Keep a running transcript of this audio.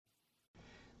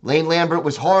Lane Lambert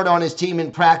was hard on his team in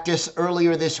practice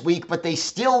earlier this week, but they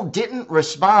still didn't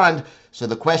respond. So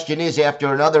the question is,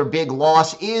 after another big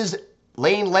loss, is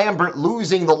Lane Lambert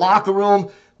losing the locker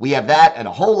room? We have that and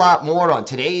a whole lot more on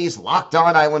today's Locked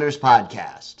On Islanders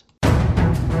podcast.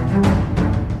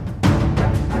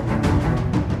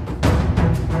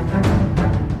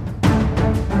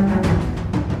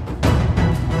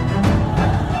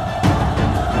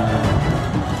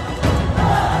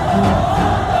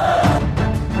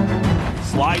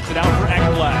 Slides it out for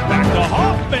Ekblad. Back to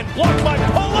Hoffman. Blocked by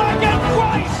Pulock and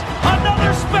Price.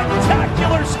 Another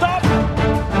spectacular stop.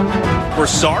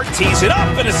 Brassard tees it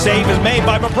up and a save is made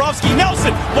by Bobrovsky.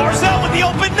 Nelson. Barzal with the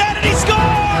open net and he scores!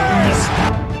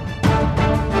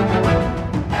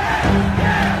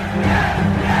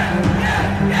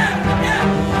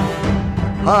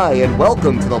 Hi, and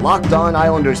welcome to the Locked On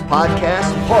Islanders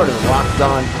podcast, part of the Locked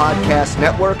On Podcast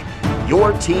Network,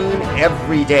 your team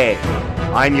every day.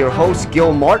 I'm your host,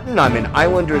 Gil Martin. I'm an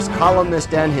Islanders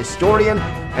columnist and historian,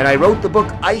 and I wrote the book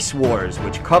Ice Wars,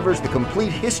 which covers the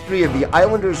complete history of the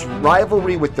Islanders'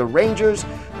 rivalry with the Rangers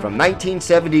from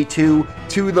 1972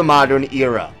 to the modern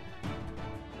era.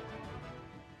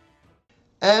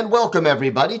 And welcome,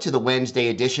 everybody, to the Wednesday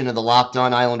edition of the Locked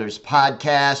On Islanders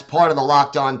podcast, part of the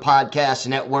Locked On Podcast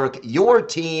Network, your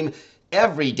team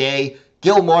every day.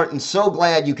 Gil Martin, so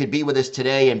glad you could be with us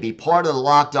today and be part of the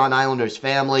Locked On Islanders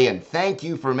family, and thank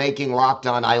you for making Locked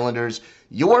On Islanders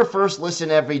your first listen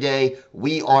every day.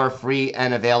 We are free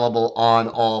and available on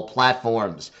all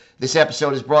platforms. This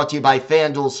episode is brought to you by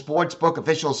FanDuel Sportsbook,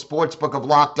 official sportsbook of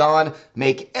Locked On.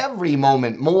 Make every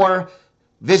moment more.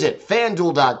 Visit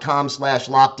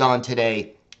FanDuel.com/LockedOn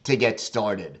today to get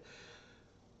started.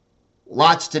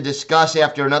 Lots to discuss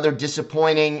after another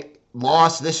disappointing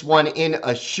loss, this one in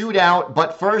a shootout.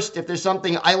 But first, if there's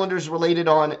something Islanders related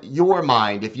on your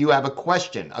mind, if you have a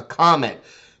question, a comment,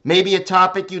 maybe a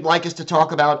topic you'd like us to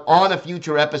talk about on a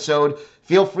future episode,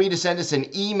 feel free to send us an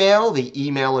email. The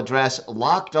email address,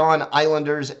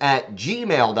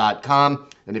 lockedonislanders@gmail.com.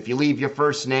 And if you leave your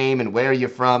first name and where you're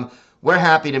from, we're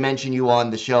happy to mention you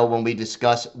on the show when we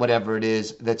discuss whatever it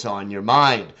is that's on your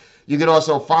mind. You can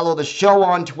also follow the show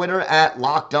on Twitter at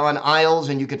Locked On Isles,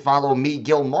 and you can follow me,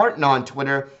 Gil Martin, on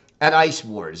Twitter at Ice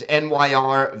Wars,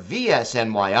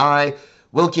 NYRVSNYI.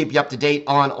 We'll keep you up to date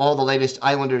on all the latest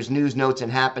Islanders news, notes,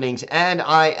 and happenings, and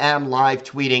I am live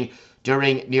tweeting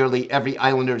during nearly every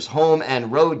Islanders home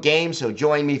and road game, so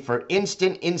join me for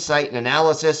instant insight and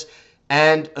analysis,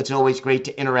 and it's always great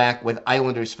to interact with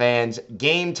Islanders fans,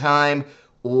 game time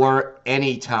or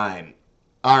anytime.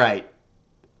 All right.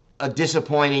 A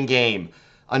disappointing game.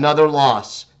 Another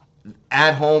loss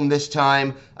at home this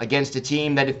time against a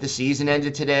team that, if the season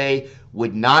ended today,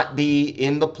 would not be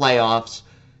in the playoffs.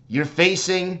 You're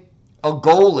facing a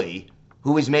goalie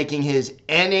who is making his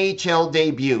NHL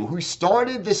debut, who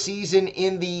started the season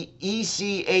in the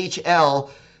ECHL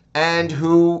and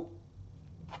who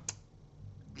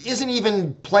isn't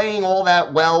even playing all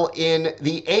that well in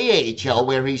the AHL,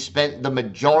 where he spent the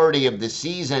majority of the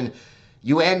season.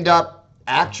 You end up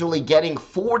actually getting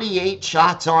 48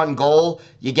 shots on goal.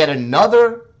 You get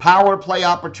another power play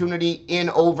opportunity in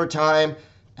overtime.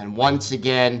 And once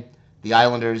again, the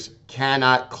Islanders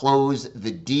cannot close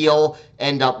the deal,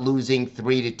 end up losing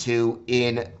 3-2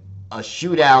 in a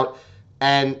shootout.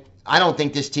 And I don't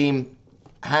think this team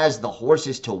has the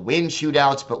horses to win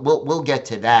shootouts, but we'll get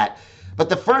to that. But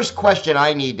the first question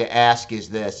I need to ask is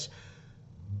this.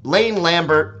 Lane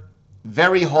Lambert,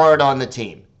 very hard on the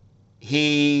team.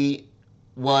 He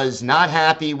was not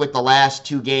happy with the last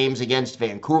two games against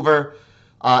Vancouver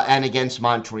and against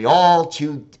Montreal.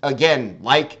 Two, again,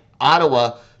 like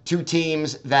Ottawa, two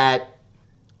teams that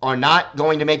are not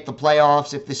going to make the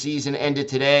playoffs if the season ended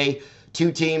today.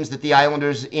 Two teams that the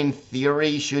Islanders, in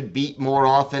theory, should beat more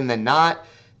often than not.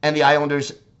 And the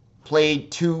Islanders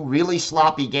played two really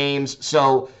sloppy games.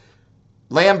 So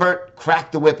Lambert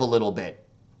cracked the whip a little bit,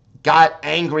 got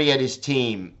angry at his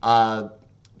team,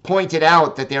 pointed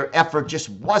out that their effort just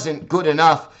wasn't good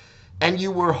enough, and you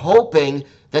were hoping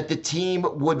that the team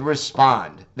would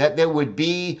respond, that there would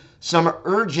be some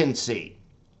urgency.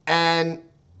 And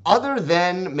other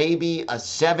than maybe a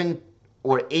 7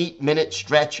 or 8 minute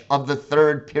stretch of the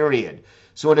third period,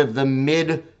 sort of the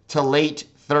mid to late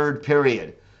third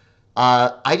period,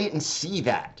 I didn't see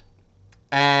that.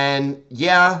 And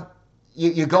yeah,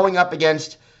 you're going up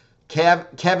against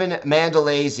Kevin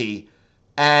Mandolese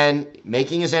and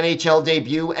making his NHL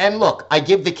debut. And look, I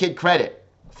give the kid credit.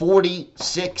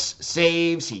 46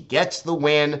 saves. He gets the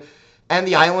win. And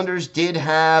the Islanders did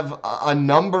have a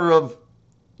number of,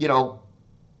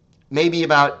 maybe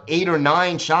about 8 or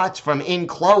 9 shots from in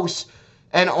close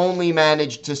and only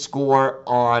managed to score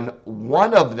on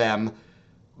one of them.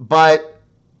 But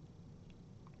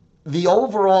the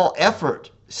overall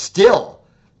effort still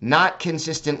not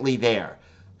consistently there.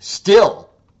 Still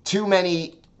too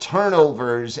many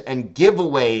turnovers and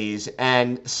giveaways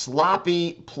and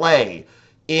sloppy play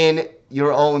in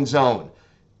your own zone.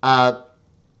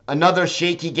 Another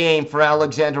shaky game for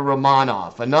Alexander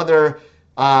Romanov. Another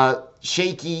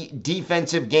shaky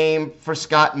defensive game for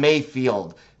Scott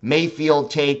Mayfield.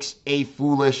 Mayfield takes a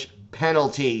foolish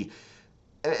penalty.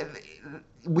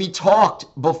 We talked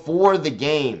before the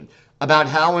game about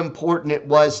how important it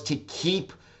was to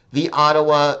keep the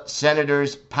Ottawa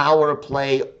Senators power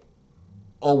play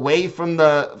away from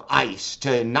the ice,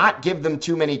 to not give them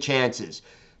too many chances.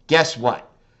 Guess what?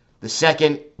 The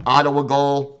second Ottawa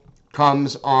goal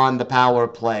comes on the power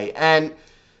play. And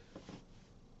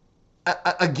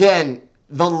again,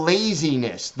 the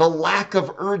laziness, the lack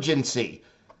of urgency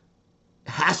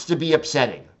has to be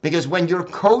upsetting. Because when your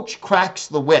coach cracks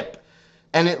the whip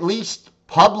and at least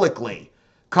publicly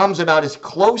comes about as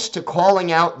close to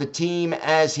calling out the team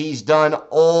as he's done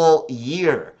all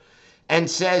year and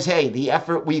says, hey, the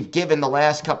effort we've given the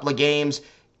last couple of games,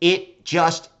 it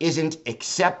just isn't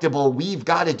acceptable. We've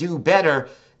got to do better.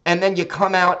 And then you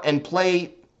come out and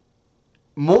play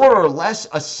more or less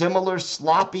a similar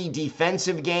sloppy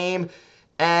defensive game,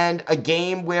 and a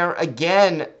game where,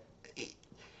 again,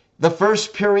 the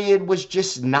first period was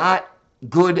just not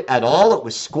good at all. It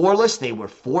was scoreless. They were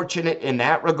fortunate in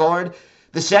that regard.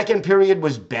 The second period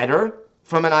was better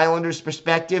from an Islanders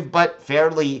perspective, but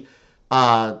fairly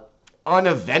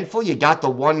uneventful. You got the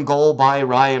one goal by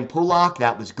Ryan Pulock.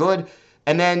 That was good.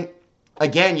 And then,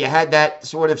 again, you had that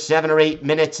sort of 7 or 8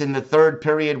 minutes in the third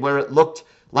period where it looked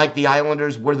like the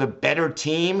Islanders were the better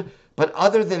team. But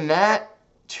other than that,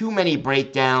 too many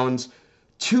breakdowns,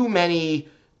 too many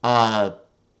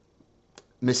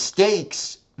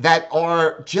mistakes that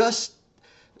are just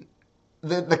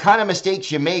the kind of mistakes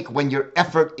you make when your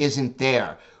effort isn't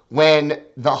there, when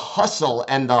the hustle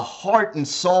and the heart and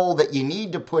soul that you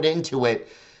need to put into it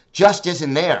just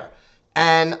isn't there.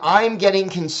 And I'm getting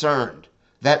concerned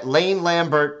that Lane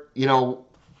Lambert,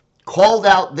 called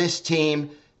out this team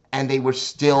and they were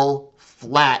still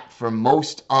flat for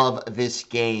most of this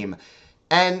game.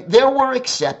 And there were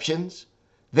exceptions.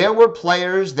 There were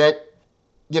players that,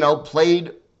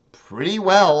 played pretty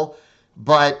well.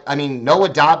 But, Noah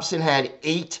Dobson had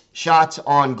 8 shots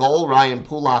on goal. Ryan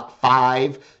Pulock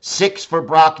 5. 6 for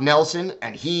Brock Nelson.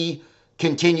 And he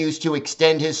continues to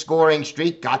extend his scoring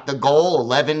streak. Got the goal.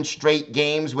 11 straight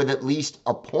games with at least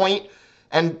a point.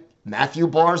 And Matthew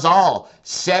Barzal,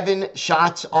 7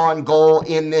 shots on goal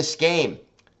in this game.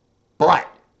 But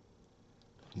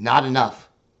not enough.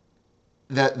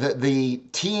 The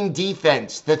team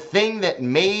defense, the thing that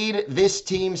made this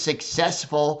team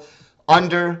successful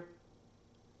under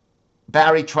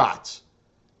Barry Trotz,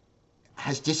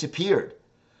 has disappeared.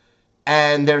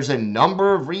 And there's a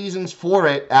number of reasons for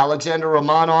it. Alexander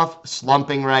Romanov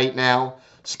slumping right now.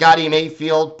 Scotty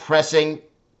Mayfield pressing,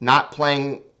 not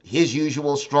playing his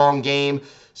usual strong game.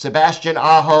 Sebastian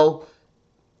Aho,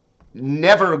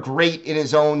 never great in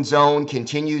his own zone,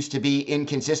 continues to be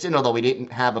inconsistent, although he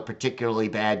didn't have a particularly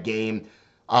bad game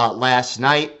last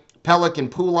night. Pelican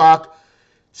Pulock,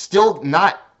 still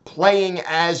not playing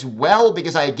as well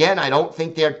because, I don't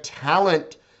think their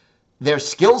talent, their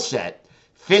skill set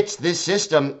fits this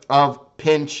system of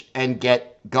pinch and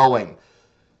get going.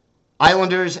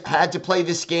 Islanders had to play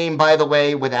this game, by the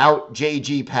way, without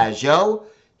J.G. Pageau.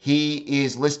 He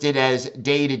is listed as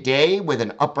day-to-day with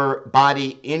an upper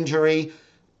body injury.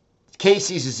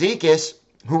 Casey Cizikas,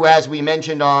 who, as we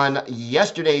mentioned on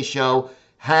yesterday's show,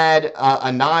 had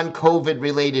a non-COVID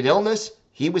related illness.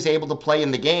 He was able to play in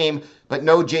the game, but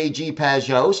no J.G.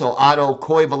 Pageau. So Otto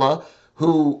Koivula,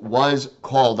 who was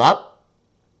called up,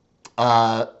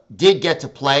 did get to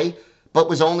play, but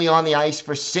was only on the ice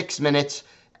for 6 minutes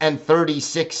and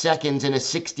 36 seconds in a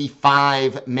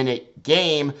 65-minute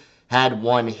game. Had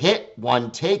 1 hit,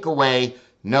 1 takeaway,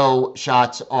 no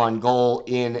shots on goal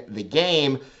in the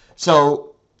game.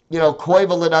 So,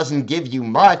 Koivula doesn't give you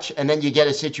much, and then you get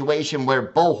a situation where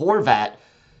Bo Horvat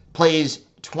plays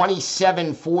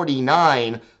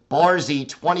 27:49, Barzy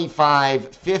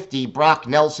 25:50, Brock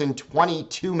Nelson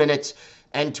 22 minutes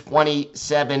and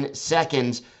 27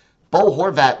 seconds. Bo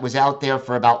Horvat was out there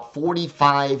for about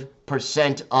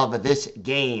 45% of this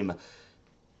game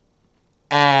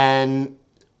and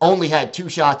only had 2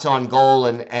 shots on goal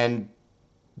and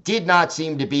did not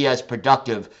seem to be as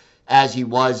productive as he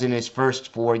was in his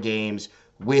first 4 games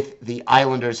with the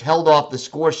Islanders. Held off the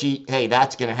score sheet. Hey,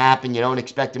 that's going to happen. You don't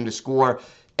expect him to score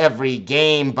every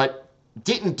game, but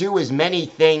didn't do as many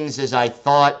things as I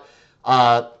thought,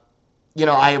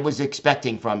 I was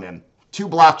expecting from him. 2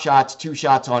 block shots, 2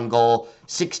 shots on goal,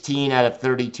 16 out of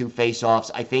 32 faceoffs.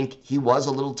 I think he was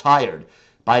a little tired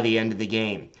by the end of the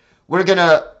game. We're going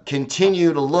to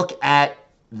continue to look at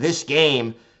this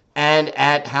game and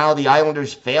at how the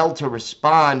Islanders failed to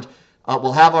respond.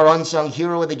 We'll have our unsung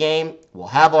hero of the game. We'll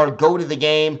have our go to the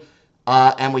game.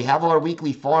 And we have our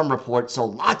weekly farm report. So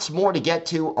lots more to get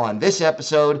to on this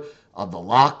episode of the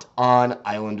Locked On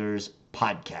Islanders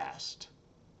podcast.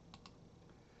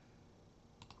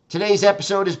 Today's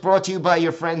episode is brought to you by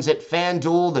your friends at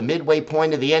FanDuel. The midway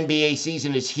point of the NBA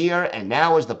season is here, and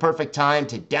now is the perfect time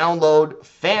to download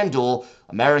FanDuel,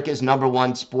 America's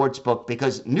 #1 sportsbook,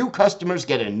 because new customers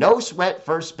get a no-sweat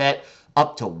first bet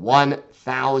up to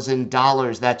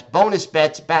 $1,000. That's bonus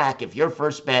bets back if your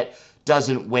first bet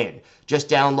doesn't win. Just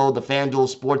download the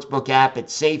FanDuel Sportsbook app.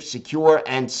 It's safe, secure,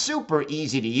 and super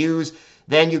easy to use.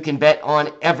 Then you can bet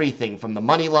on everything from the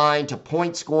money line to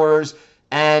point scorers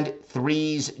and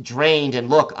threes drained. And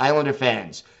look, Islander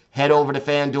fans, head over to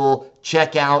FanDuel,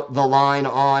 check out the line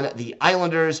on the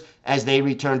Islanders as they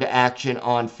return to action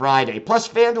on Friday. Plus,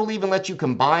 FanDuel even lets you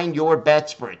combine your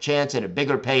bets for a chance at a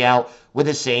bigger payout with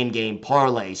a same-game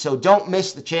parlay. So don't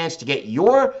miss the chance to get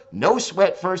your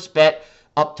no-sweat first bet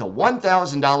up to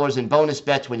 $1,000 in bonus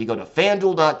bets when you go to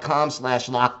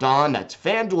FanDuel.com/LockedOn. That's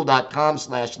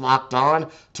FanDuel.com/LockedOn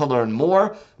to learn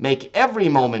more. Make every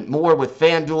moment more with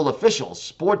FanDuel, official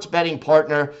sports betting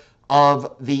partner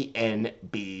of the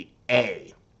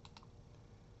NBA.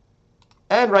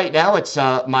 And right now, it's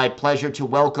my pleasure to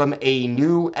welcome a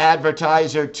new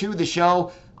advertiser to the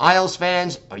show. Isles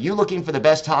fans, are you looking for the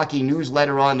best hockey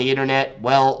newsletter on the internet?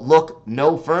 Well, look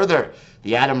no further.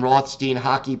 The Adam Rothstein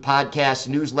Hockey Podcast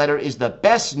newsletter is the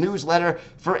best newsletter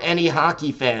for any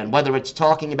hockey fan, whether it's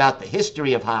talking about the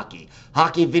history of hockey,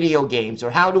 hockey video games,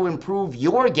 or how to improve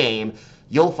your game.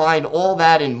 You'll find all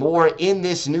that and more in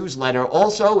this newsletter.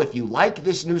 Also, if you like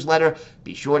this newsletter,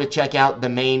 be sure to check out the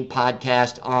main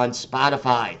podcast on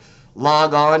Spotify.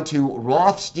 Log on to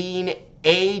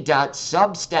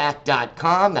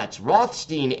rothsteina.substack.com. That's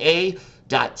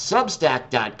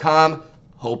rothsteina.substack.com.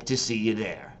 Hope to see you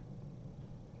there.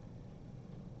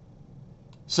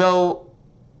 So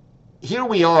here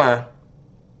we are,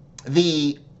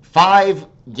 the 5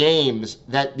 games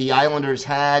that the Islanders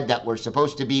had that were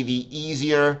supposed to be the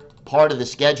easier part of the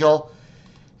schedule,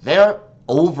 they're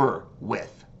over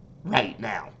with right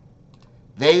now.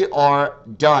 They are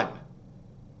done.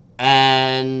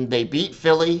 And they beat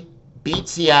Philly, beat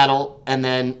Seattle, and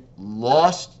then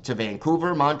lost to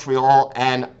Vancouver, Montreal,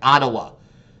 and Ottawa.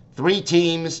 3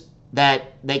 teams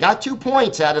that they got 2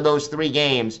 points out of those 3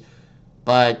 games,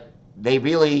 but they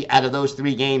really, out of those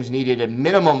 3 games, needed a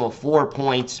minimum of 4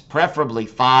 points, preferably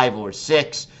 5 or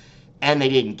 6, and they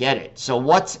didn't get it. So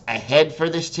what's ahead for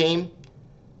this team?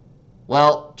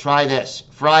 Well, try this.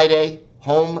 Friday,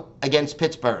 home against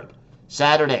Pittsburgh.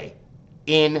 Saturday,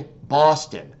 in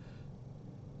Boston.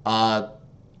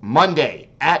 Monday,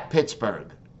 at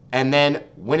Pittsburgh. And then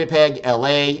Winnipeg,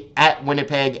 LA, at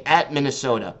Winnipeg, at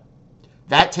Minnesota.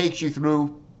 That takes you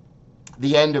through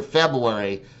the end of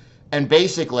February. And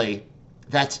basically,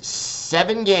 that's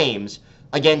 7 games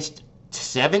against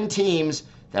 7 teams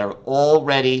that are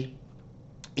already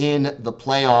in the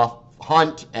playoff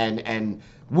hunt and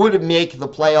would make the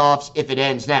playoffs if it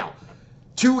ends. Now,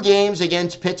 2 games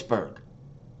against Pittsburgh.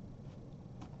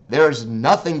 There's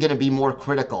nothing going to be more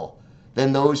critical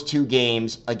than those 2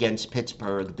 games against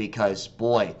Pittsburgh because,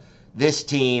 boy, this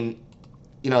team,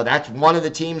 that's one of the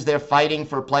teams they're fighting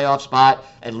for a playoff spot.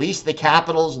 At least the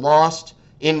Capitals lost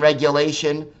in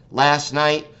regulation last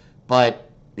night, but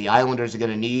the Islanders are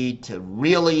going to need to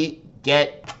really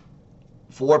get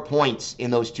 4 points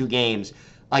in those 2 games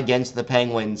against the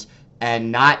Penguins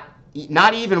and not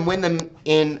even win them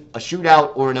in a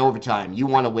shootout or an overtime. You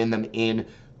want to win them in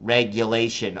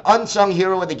regulation. Unsung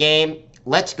hero of the game,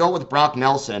 let's go with Brock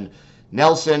Nelson.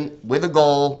 Nelson with a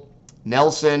goal.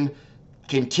 Nelson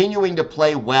continuing to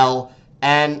play well.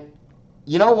 And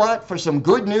you know what? For some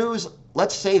good news,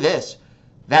 let's say this.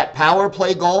 That power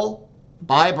play goal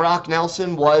by Brock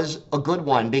Nelson was a good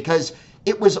one because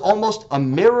it was almost a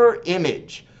mirror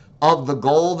image of the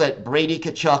goal that Brady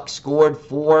Tkachuk scored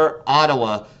for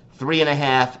Ottawa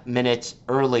 3.5 minutes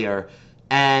earlier.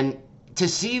 And to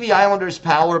see the Islanders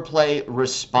power play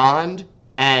respond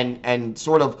and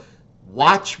sort of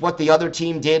watch what the other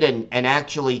team did and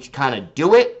actually kind of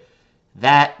do it,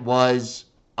 that was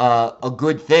a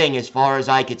good thing as far as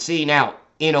I could see. Now,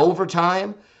 in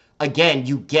overtime, again,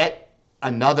 you get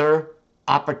another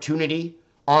opportunity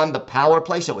on the power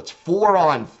play, so it's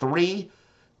 4-on-3,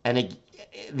 and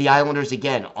the Islanders,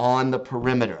 again, on the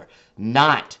perimeter,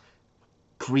 not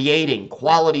creating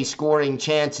quality scoring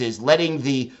chances, letting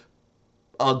the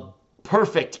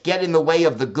perfect get in the way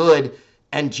of the good,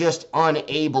 and just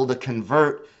unable to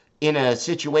convert in a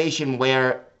situation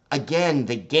where, again,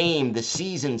 the game, the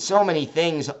season, so many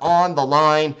things on the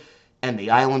line, and the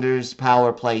Islanders'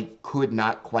 power play could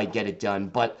not quite get it done.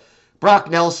 But Brock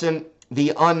Nelson,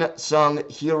 the unsung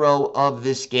hero of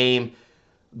this game,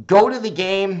 go to the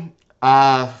game.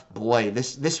 Boy,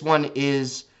 this one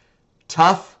is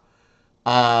tough.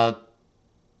 A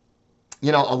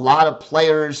lot of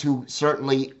players who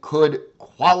certainly could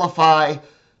qualify,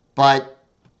 but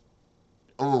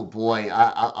oh boy,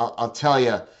 I'll tell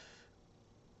you,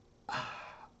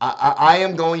 I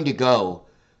am going to go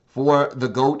for the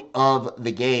GOAT of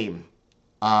the game.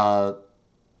 I'm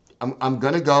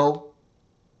going to go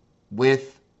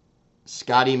with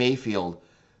Scotty Mayfield,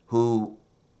 who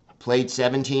played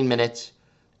 17 minutes,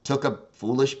 took a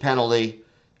foolish penalty,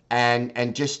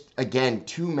 and just, again,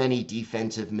 too many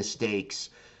defensive mistakes,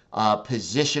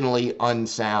 positionally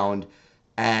unsound,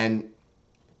 and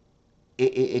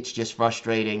it's just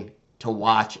frustrating to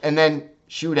watch. And then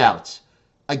shootouts.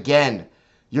 Again,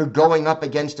 you're going up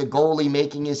against a goalie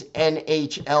making his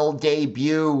NHL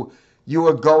debut. You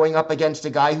are going up against a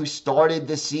guy who started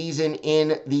the season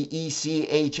in the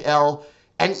ECHL,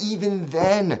 and even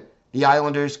then, the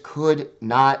Islanders could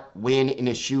not win in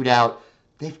a shootout.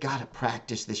 They've got to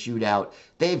practice the shootout.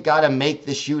 They've got to make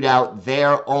the shootout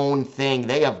their own thing.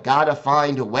 They have got to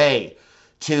find a way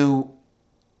to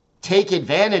take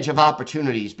advantage of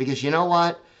opportunities, because you know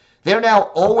what? They're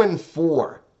now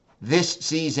 0-4 this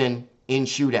season in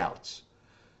shootouts.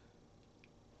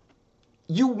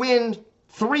 You win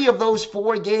 3 of those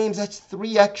 4 games, that's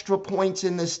 3 extra points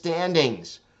in the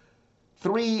standings.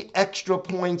 3 extra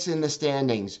points in the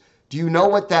standings. Do you know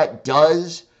what that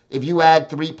does? If you add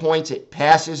 3 points, it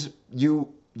passes you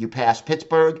pass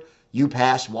Pittsburgh, you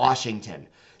pass Washington.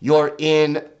 You're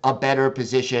in a better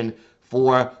position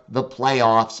for the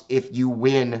playoffs if you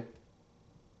win,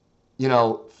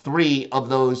 3 of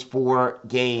those 4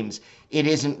 games. It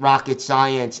isn't rocket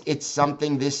science. It's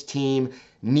something this team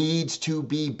needs to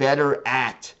be better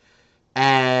at.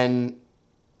 And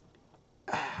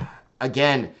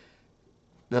again,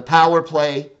 the power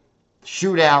play,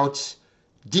 shootouts,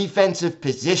 defensive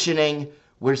positioning,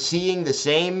 we're seeing the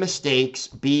same mistakes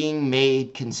being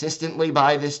made consistently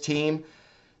by this team.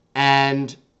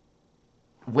 And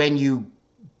when you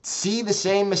see the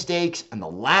same mistakes and the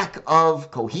lack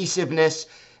of cohesiveness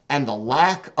and the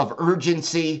lack of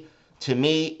urgency, to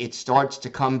me, it starts to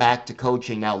come back to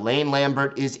coaching. Now, Lane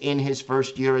Lambert is in his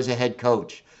first year as a head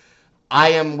coach. I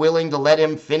am willing to let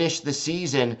him finish the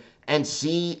season and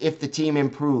see if the team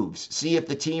improves, see if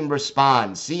the team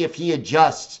responds, see if he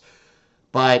adjusts.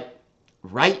 But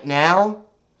right now,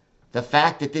 the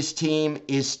fact that this team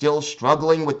is still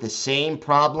struggling with the same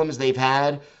problems they've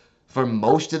had for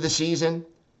most of the season,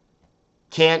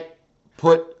 can't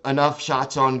put enough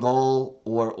shots on goal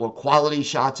or quality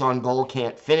shots on goal,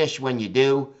 can't finish when you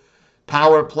do.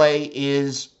 Power play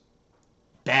is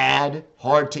bad,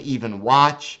 hard to even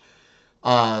watch.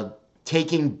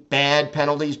 Taking bad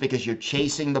penalties because you're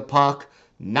chasing the puck,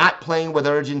 not playing with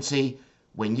urgency.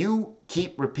 When you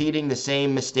keep repeating the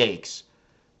same mistakes,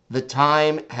 the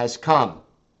time has come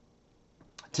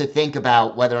to think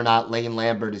about whether or not Lane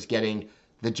Lambert is getting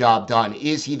the job done.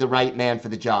 Is he the right man for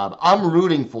the job? I'm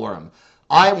rooting for him.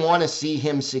 I want to see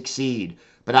him succeed,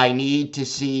 but I need to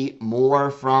see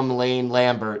more from Lane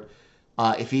Lambert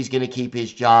if he's going to keep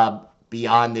his job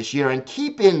beyond this year. And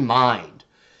keep in mind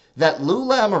that Lou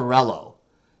Lamoriello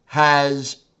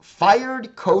has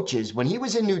fired coaches. When he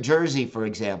was in New Jersey, for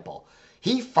example,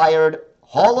 he fired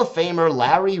Hall of Famer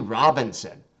Larry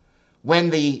Robinson when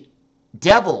the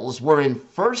Devils were in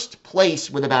first place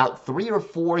with about 3 or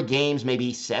 4 games,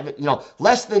 maybe 7,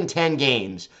 less than 10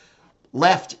 games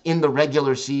left in the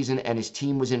regular season, and his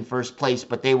team was in first place,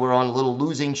 but they were on a little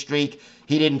losing streak.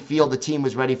 He didn't feel the team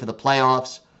was ready for the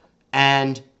playoffs,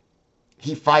 and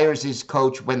he fires his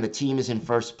coach when the team is in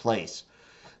first place.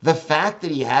 The fact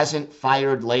that he hasn't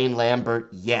fired Lane Lambert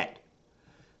yet,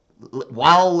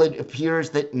 while it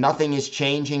appears that nothing is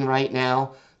changing right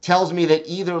now, tells me that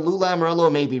either Lou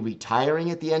Lamoriello may be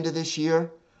retiring at the end of this year,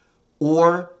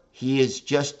 or he is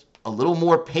just a little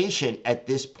more patient at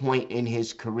this point in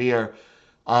his career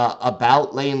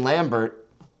about Lane Lambert.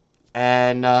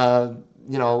 And,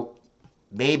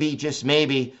 maybe, just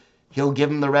maybe, he'll give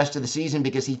him the rest of the season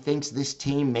because he thinks this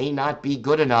team may not be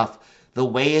good enough the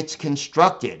way it's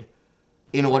constructed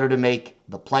in order to make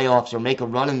the playoffs or make a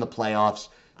run in the playoffs.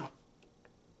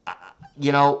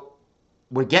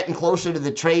 we're getting closer to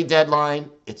the trade deadline.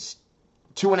 It's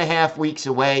 2.5 weeks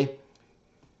away.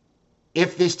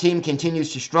 If this team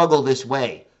continues to struggle this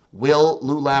way, will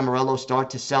Lou Lamoriello start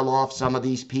to sell off some of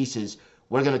these pieces?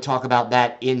 We're going to talk about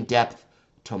that in depth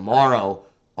tomorrow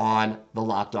on the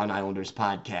Locked On Islanders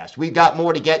podcast. We've got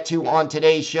more to get to on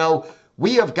today's show.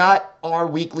 We have got our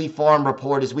weekly farm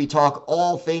report as we talk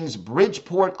all things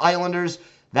Bridgeport Islanders.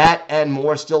 That and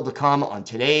more still to come on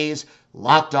today's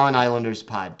Locked On Islanders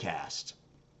podcast.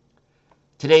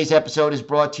 Today's episode is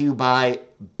brought to you by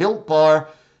Built Bar.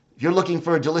 If you're looking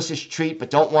for a delicious treat but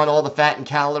don't want all the fat and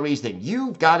calories, then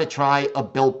you've got to try a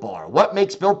Built Bar. What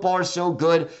makes Built Bars so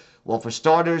good? Well, for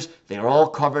starters, they are all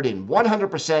covered in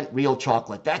 100% real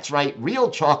chocolate. That's right, real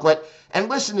chocolate. And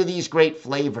listen to these great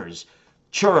flavors.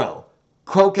 Churro,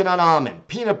 coconut almond,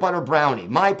 peanut butter brownie,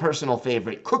 my personal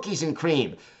favorite, cookies and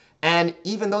cream. And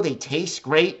even though they taste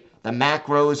great, the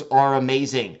macros are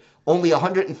amazing. Only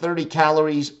 130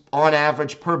 calories on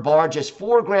average per bar, just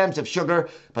 4 grams of sugar,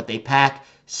 but they pack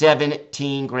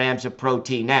 17 grams of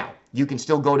protein. Now, you can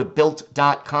still go to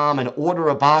Built.com and order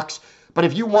a box, but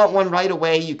if you want one right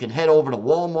away, you can head over to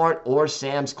Walmart or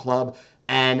Sam's Club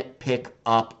and pick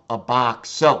up a box.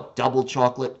 So, double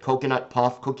chocolate, coconut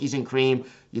puff, cookies and cream,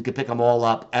 you can pick them all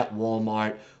up at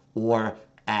Walmart or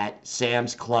at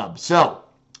Sam's Club. So,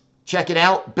 check it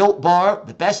out. Built Bar,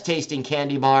 the best tasting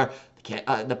candy bar,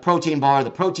 the protein bar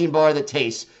that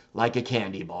tastes like a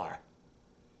candy bar.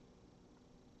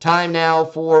 Time now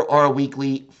for our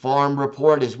weekly farm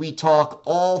report as we talk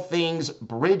all things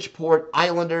Bridgeport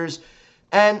Islanders.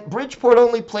 And Bridgeport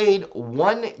only played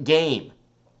one game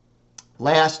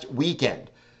last weekend.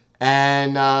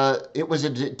 And it was a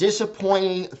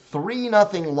disappointing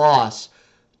 3-0 loss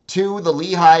to the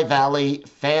Lehigh Valley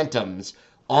Phantoms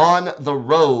on the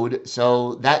road.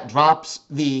 So that drops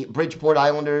the Bridgeport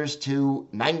Islanders to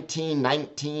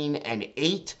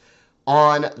 19-19-8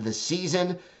 on the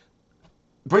season.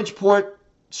 Bridgeport,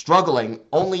 struggling,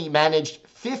 only managed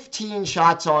 15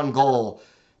 shots on goal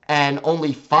and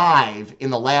only 5 in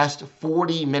the last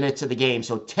 40 minutes of the game.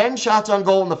 So 10 shots on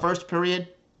goal in the first period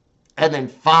and then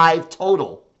 5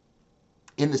 total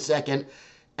in the second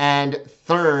and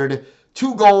third.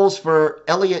 2 goals for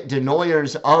Elliot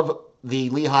Denoyers of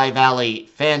the Lehigh Valley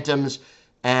Phantoms,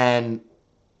 and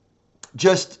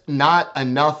just not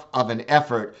enough of an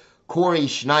effort. Corey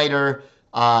Schneider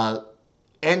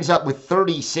ends up with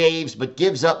 30 saves, but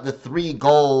gives up the 3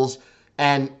 goals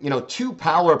and, 2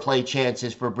 power play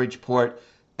chances for Bridgeport,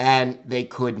 and they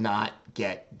could not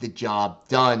get the job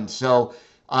done. So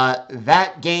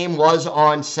that game was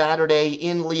on Saturday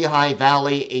in Lehigh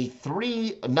Valley, a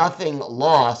 3-0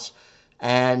 loss,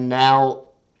 and now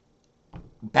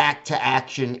back to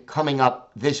action coming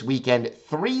up this weekend.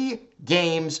 3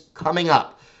 games coming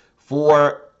up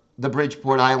for the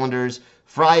Bridgeport Islanders.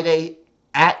 Friday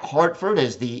at Hartford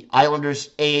as the Islanders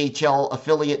AHL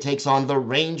affiliate takes on the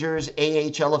Rangers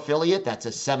AHL affiliate. That's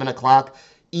a 7 o'clock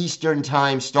Eastern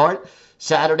time start.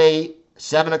 Saturday,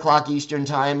 7 o'clock Eastern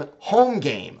time, home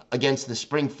game against the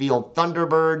Springfield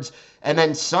Thunderbirds. And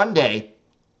then Sunday,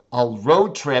 a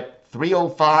road trip,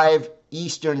 3:05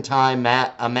 Eastern time,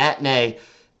 a matinee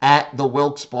at the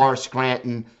Wilkes-Barre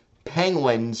Scranton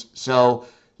Penguins. So,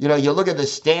 you look at the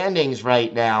standings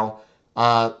right now.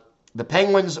 The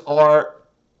Penguins are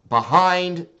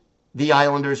behind the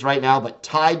Islanders right now, but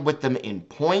tied with them in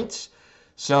points.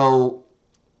 So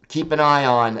keep an eye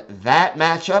on that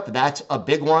matchup. That's a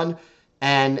big one.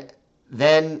 And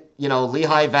then,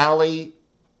 Lehigh Valley,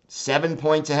 7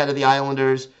 points ahead of the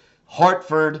Islanders.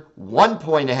 Hartford, 1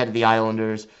 point ahead of the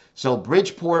Islanders. So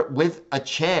Bridgeport with a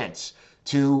chance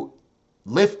to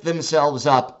lift themselves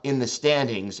up in the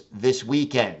standings this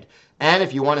weekend. And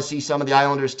if you want to see some of the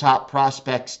Islanders' top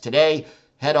prospects today,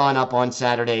 head on up on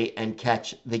Saturday and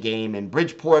catch the game in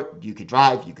Bridgeport. You could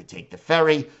drive, you could take the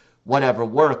ferry, whatever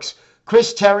works.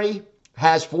 Chris Terry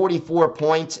has 44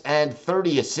 points and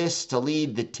 30 assists to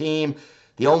lead the team.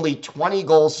 The only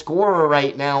 20-goal scorer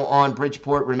right now on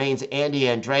Bridgeport remains Andy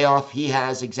Andreoff. He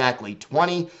has exactly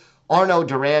 20. Arno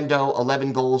Durando,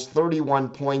 11 goals, 31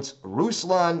 points.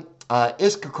 Ruslan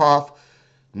Iskakov,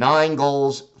 9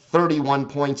 goals, 31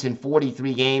 points in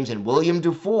 43 games. And William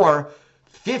Dufour,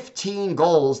 15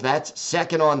 goals. That's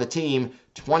second on the team,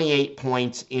 28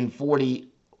 points in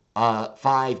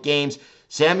 45 games.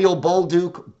 Samuel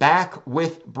Bolduc back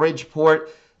with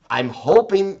Bridgeport. I'm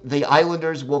hoping the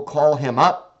Islanders will call him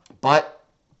up, but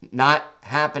not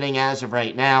happening as of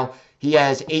right now. He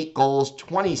has 8 goals,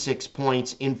 26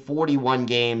 points in 41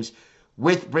 games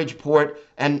with Bridgeport.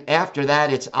 And after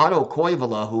that, it's Otto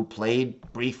Koivula, who played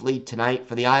briefly tonight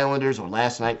for the Islanders, or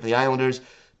last night for the Islanders.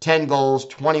 10 goals,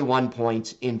 21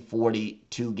 points in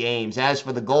 42 games. As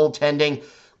for the goaltending,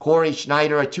 Corey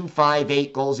Schneider, a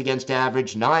 .258 goals against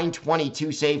average,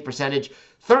 .922 save percentage,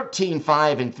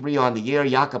 13-5-3 on the year.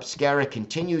 Jakub Skarek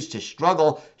continues to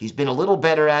struggle. He's been a little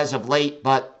better as of late,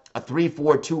 but a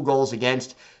 .342 goals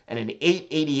against and an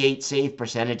 .888 save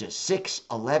percentage, a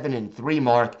 .611-3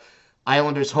 mark.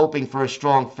 Islanders hoping for a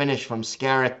strong finish from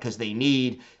Skarek because they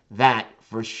need that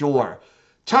for sure.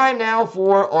 Time now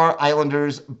for our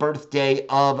Islanders birthday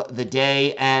of the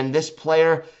day, and this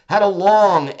player had a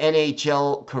long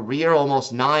NHL career,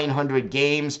 almost 900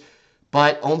 games,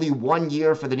 but only 1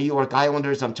 year for the New York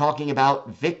Islanders. I'm talking about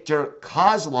Viktor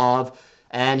Kozlov,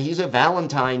 and he's a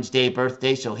Valentine's Day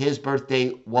birthday, so his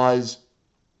birthday was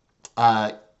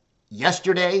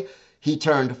yesterday. He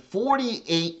turned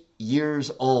 48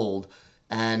 years old,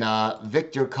 and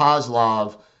Viktor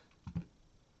Kozlov,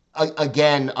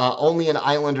 again, only an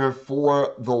Islander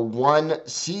for the one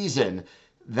season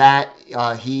that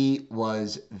he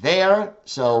was there.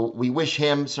 So we wish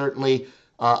him certainly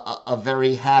a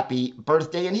very happy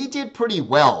birthday. And he did pretty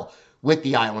well with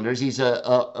the Islanders. He's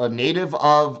a native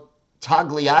of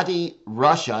Togliatti,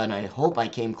 Russia, and I hope I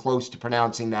came close to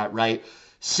pronouncing that right.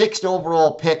 6th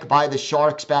overall pick by the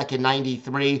Sharks back in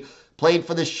 '93. Played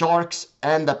for the Sharks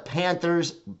and the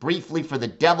Panthers, briefly for the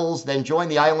Devils, then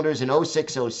joined the Islanders in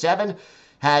 06-07.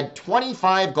 Had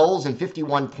 25 goals and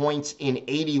 51 points in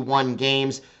 81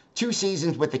 games, 2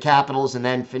 seasons with the Capitals, and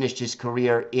then finished his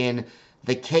career in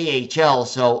the KHL.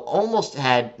 So almost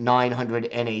had 900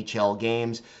 NHL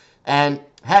games and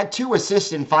had 2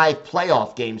 assists in 5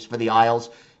 playoff games for the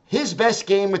Isles. His best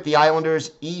game with the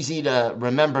Islanders, easy to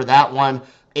remember that one,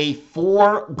 a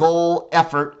 4-goal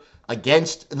effort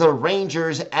against the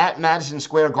Rangers at Madison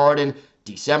Square Garden,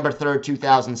 December 3rd,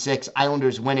 2006.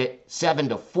 Islanders win it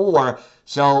 7-4.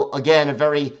 So, again, a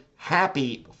very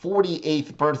happy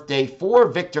 48th birthday for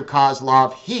Viktor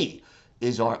Kozlov. He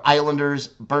is our Islanders'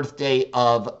 birthday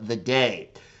of the day.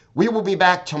 We will be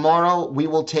back tomorrow. We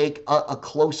will take a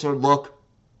closer look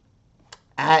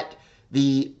at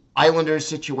the Islanders'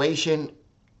 situation.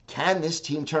 Can this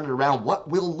team turn it around? What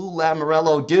will Lou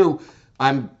Lamoriello do?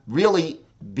 I'm really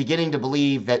beginning to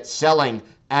believe that selling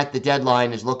at the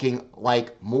deadline is looking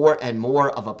like more and more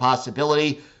of a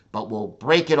possibility, but we'll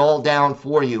break it all down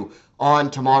for you on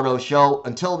tomorrow's show.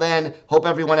 Until then, hope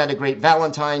everyone had a great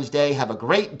Valentine's Day. Have a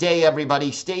great day,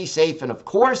 everybody. Stay safe, and of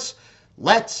course,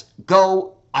 let's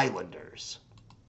go Islanders.